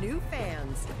lot of new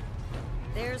fans.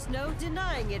 There's no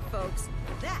denying it, folks.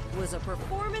 That was a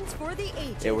performance for the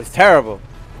ages. It was terrible.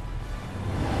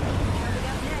 Coming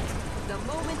up next, the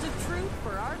moment of truth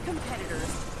for our competitors.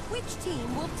 Which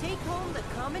team will take home the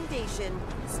commendation?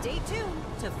 Stay tuned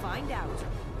to find out.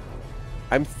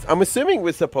 I'm assuming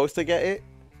we're supposed to get it.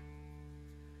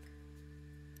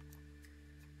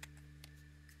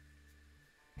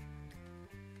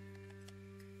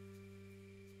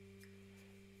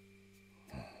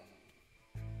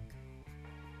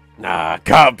 Nah,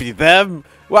 can't be them.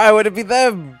 Why would it be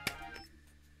them?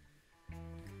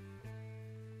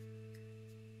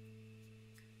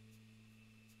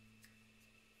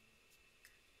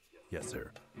 Yes,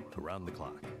 sir. Around the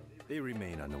clock. They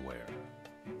remain unaware.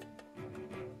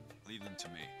 Leave them to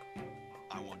me.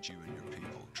 I want you and your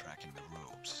people tracking the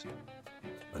ropes.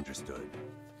 Understood.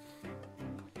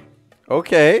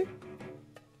 Okay.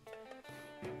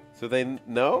 So they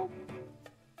know?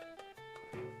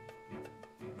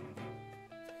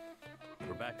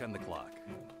 We're back on the clock.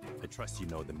 I trust you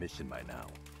know the mission by now.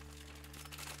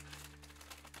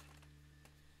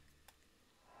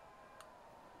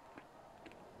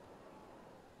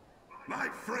 My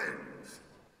friends,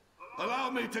 allow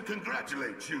me to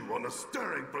congratulate you on a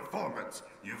stirring performance.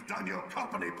 You've done your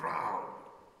company proud.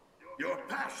 Your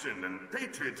passion and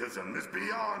patriotism is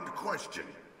beyond question,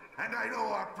 and I know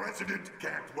our president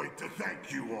can't wait to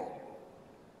thank you all.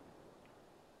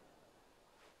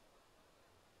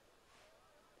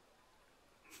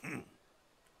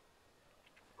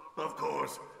 Of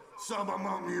course, some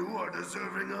among you are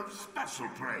deserving of special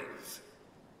praise.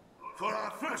 For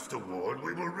our first award,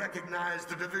 we will recognize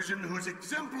the division whose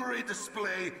exemplary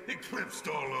display eclipsed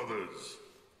all others.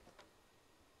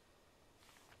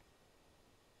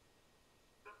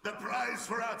 The prize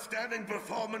for outstanding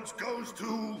performance goes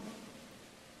to...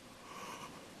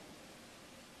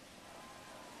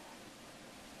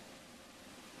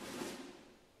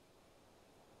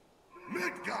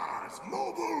 Midgar's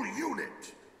mobile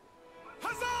unit.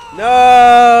 Huzzah!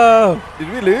 No! Did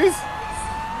we lose?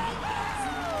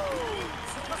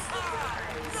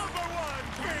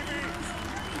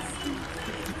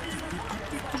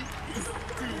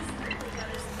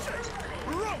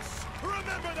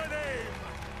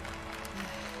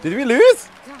 Did we lose?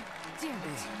 God damn it.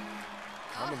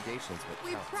 Commendations, but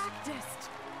We practiced.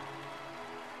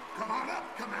 Come on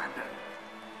up, Commander.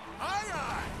 Aye,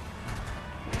 aye.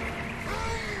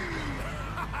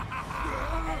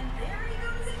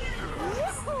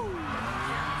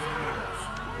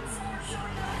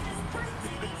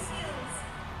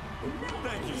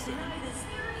 Thank you, sir.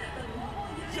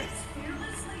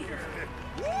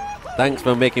 Thanks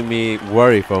for making me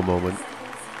worry for a moment.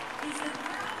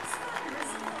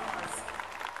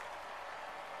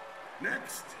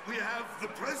 Next, we have the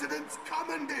President's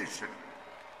commendation.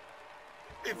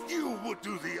 If you would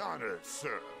do the honors,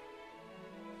 sir.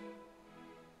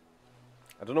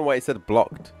 I don't know why it said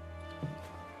blocked.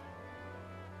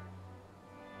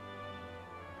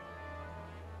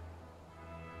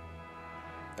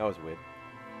 That was weird.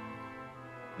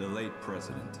 The late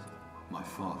president, my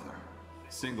father,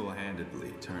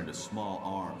 single-handedly turned a small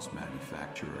arms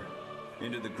manufacturer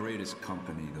into the greatest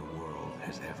company the world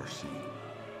has ever seen,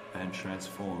 and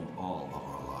transformed all of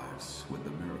our lives with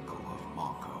the miracle of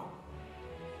Mako.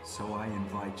 So I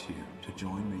invite you to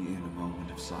join me in a moment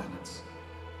of silence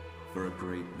for a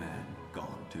great man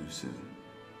gone too soon.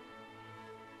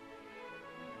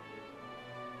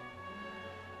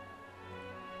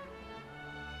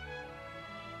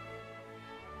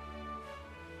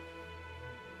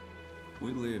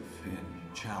 We live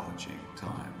in challenging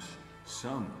times.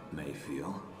 Some may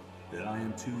feel that I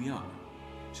am too young,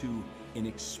 too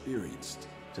inexperienced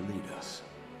to lead us.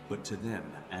 But to them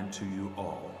and to you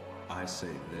all, I say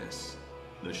this.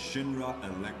 The Shinra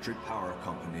Electric Power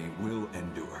Company will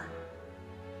endure.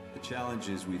 The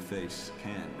challenges we face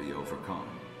can be overcome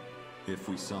if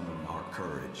we summon our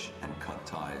courage and cut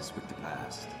ties with the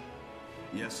past.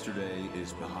 Yesterday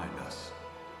is behind us.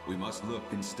 We must look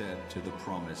instead to the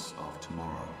promise of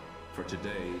tomorrow, for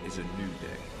today is a new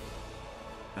day,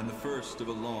 and the first of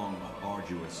a long,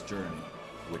 arduous journey,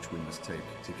 which we must take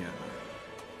together.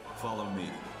 Follow me,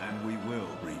 and we will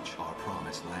reach our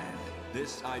promised land.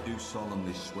 This I do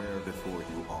solemnly swear before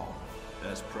you all,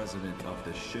 as president of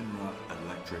the Shinra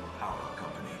Electric Power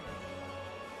Company.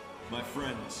 My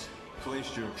friends,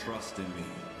 place your trust in me,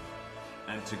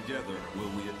 and together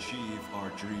will we achieve our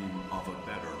dream of a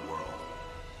better world.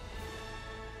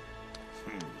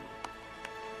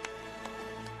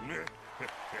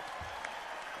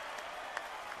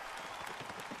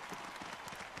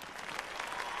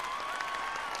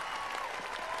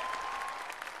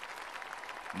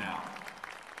 Now,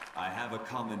 I have a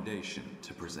commendation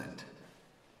to present.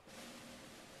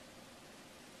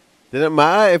 Didn't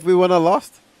matter if we won or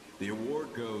lost. The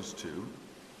award goes to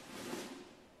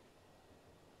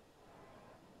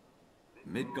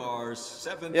Midgar's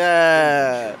 7th.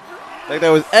 Yeah, like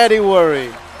there was any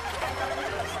worry.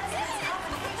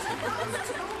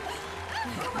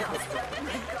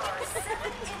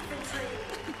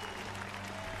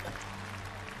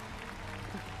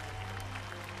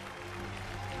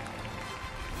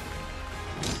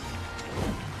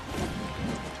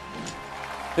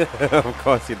 Of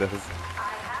course he does.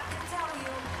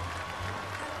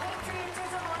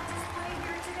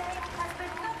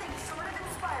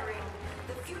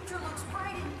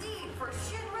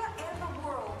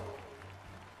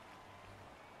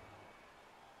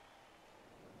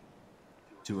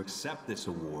 To accept this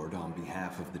award on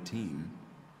behalf of the team,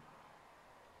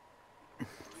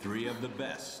 3 of the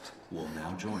best will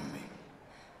now join me.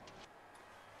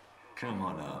 Come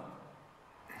on up.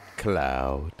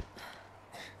 Cloud.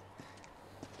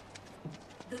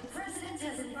 The President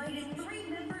has invited 3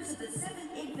 members of the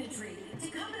 7th Infantry to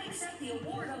come and accept the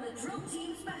award on the drill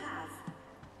team's behalf.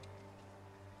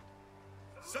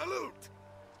 Salute!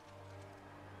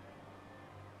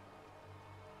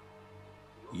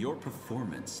 Your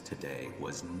performance today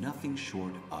was nothing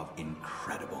short of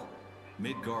incredible.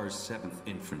 Midgar's 7th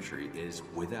Infantry is,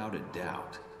 without a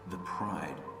doubt, the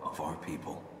pride of our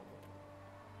people.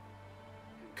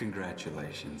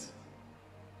 Congratulations.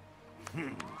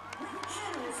 With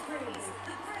generous praise,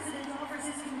 the President offers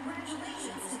his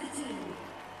congratulations to the team.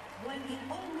 One can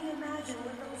only imagine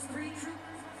what those 3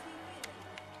 troopers must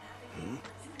be feeling.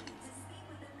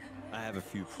 I have a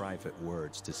few private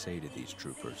words to say to these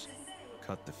troopers.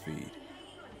 Cut the feed.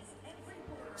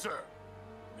 Sir,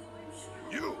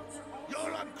 you're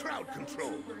on crowd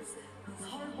control. Whose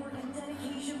hard work and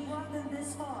dedication brought them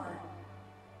this far.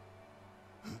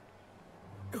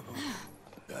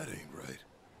 That ain't right.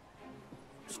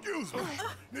 Excuse me.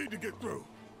 Need to get through.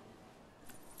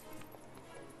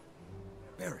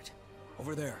 Barrett,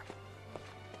 over there.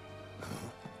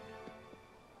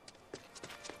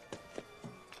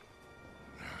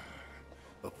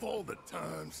 Of all the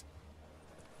times.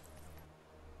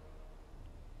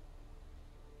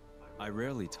 I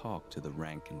rarely talk to the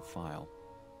rank and file.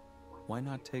 Why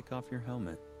not take off your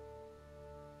helmet?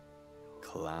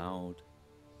 Cloud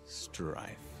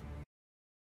Strife.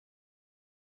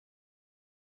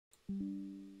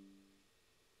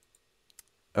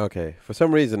 Okay, for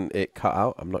some reason it cut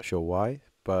out. I'm not sure why,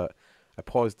 but I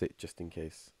paused it just in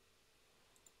case.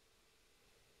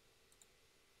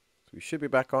 So we should be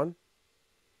back on.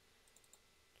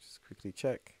 Just quickly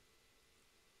check.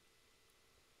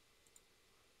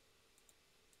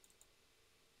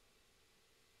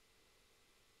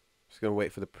 Just gonna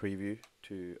wait for the preview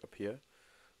to appear.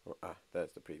 Oh,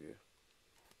 there's the preview.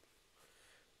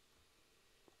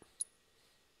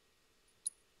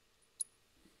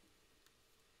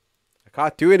 I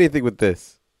can't do anything with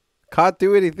this. Can't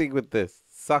do anything with this.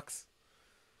 Sucks.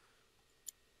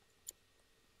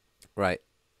 Right.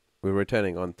 We're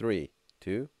returning on 3,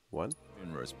 2, 1.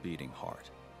 Shinra's beating heart.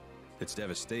 Its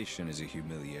devastation is a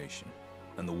humiliation,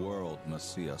 and the world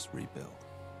must see us rebuild.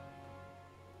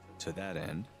 To that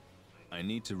end, I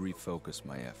need to refocus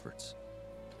my efforts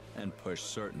and push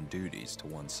certain duties to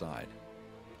one side.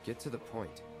 Get to the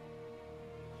point.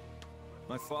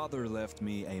 My father left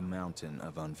me a mountain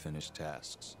of unfinished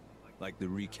tasks, like the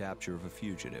recapture of a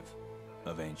fugitive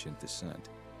of ancient descent,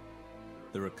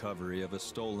 the recovery of a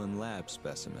stolen lab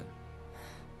specimen,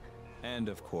 And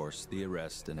of course, the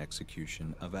arrest and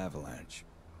execution of Avalanche.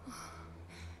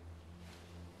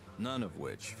 None of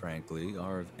which, frankly,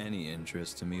 are of any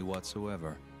interest to me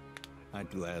whatsoever. I'd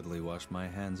gladly wash my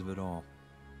hands of it all.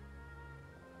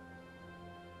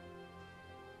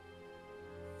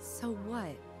 So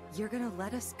what? You're gonna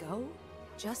let us go?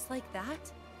 Just like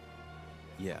that?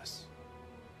 Yes.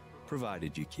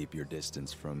 Provided you keep your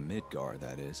distance from Midgar,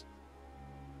 that is.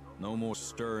 No more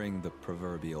stirring the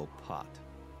proverbial pot.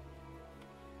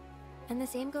 And the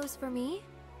same goes for me?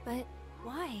 But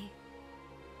why?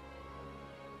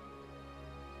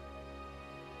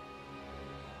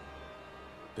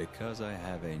 Because I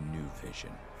have a new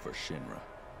vision for Shinra.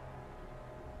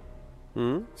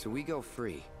 So we go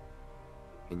free.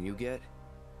 And you get?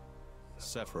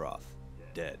 Sephiroth,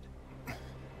 dead.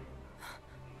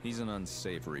 He's an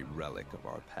unsavory relic of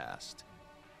our past.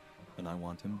 And I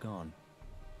want him gone.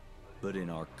 But in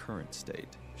our current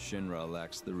state, Shinra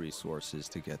lacks the resources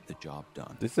to get the job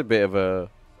done. This is a bit of a...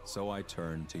 So I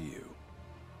turn to you.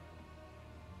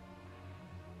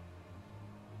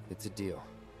 It's a deal.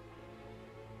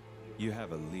 You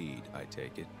have a lead, I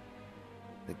take it.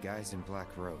 The guys in black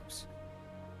robes.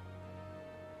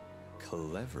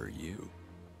 Clever you.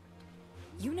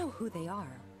 You know who they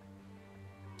are,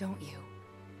 don't you?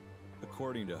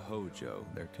 According to Hojo,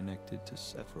 they're connected to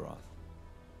Sephiroth.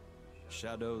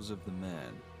 Shadows of the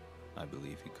Man, I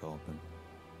believe he called them.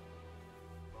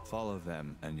 Follow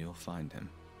them and you'll find him.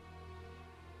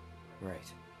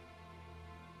 Right.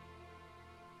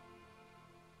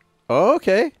 Oh,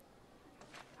 okay.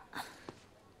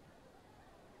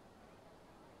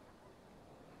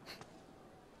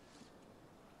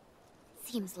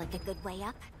 Seems like a good way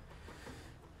up.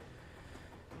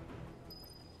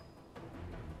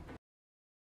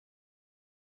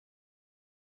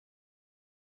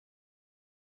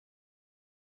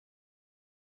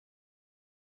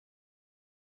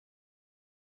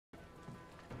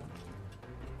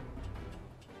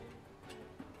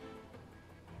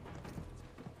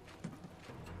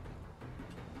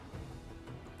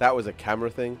 That was a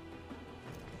camera thing.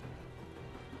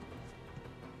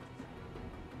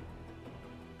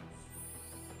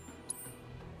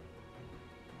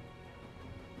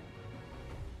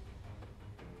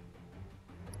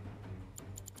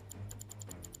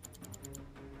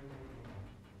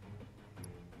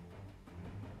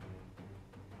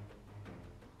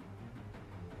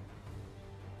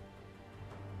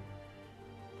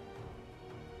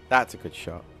 That's a good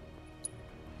shot.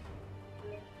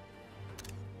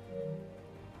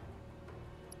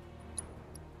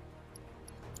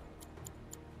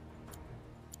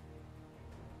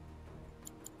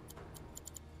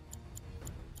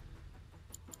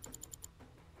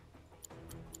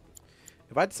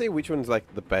 If I'd say which one's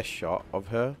like the best shot of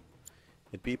her,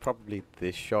 it'd be probably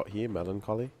this shot here,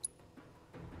 Melancholy.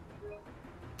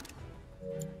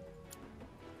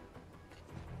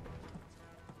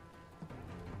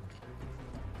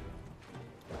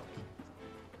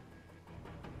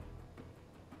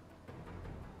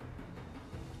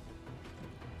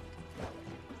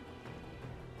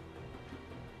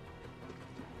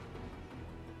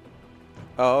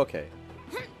 Oh, okay.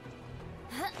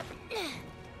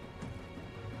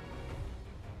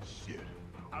 Shit,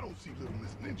 I don't see Little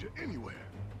Miss Ninja anywhere.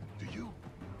 Do you?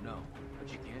 No,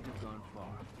 but you can't have gone far.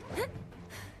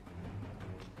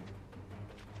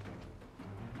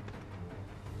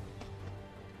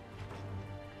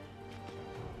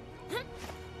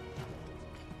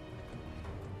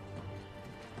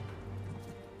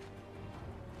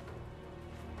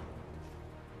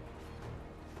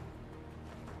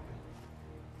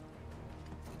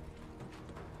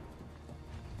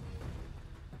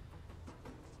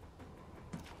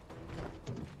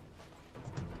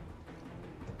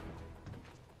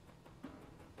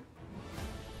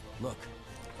 Look,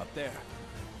 up there.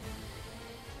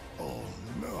 Oh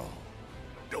no.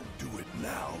 Don't do it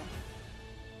now.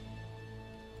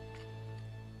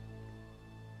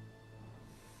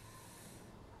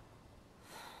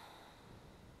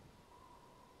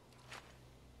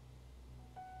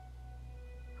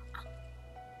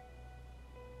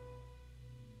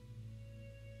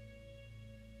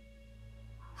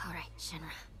 All right, Shinra.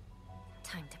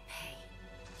 Time to pay.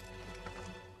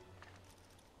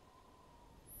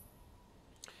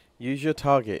 Use your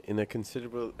target in a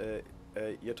considerable,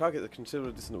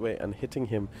 distance away and hitting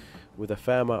him with a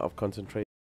fair amount of concentration.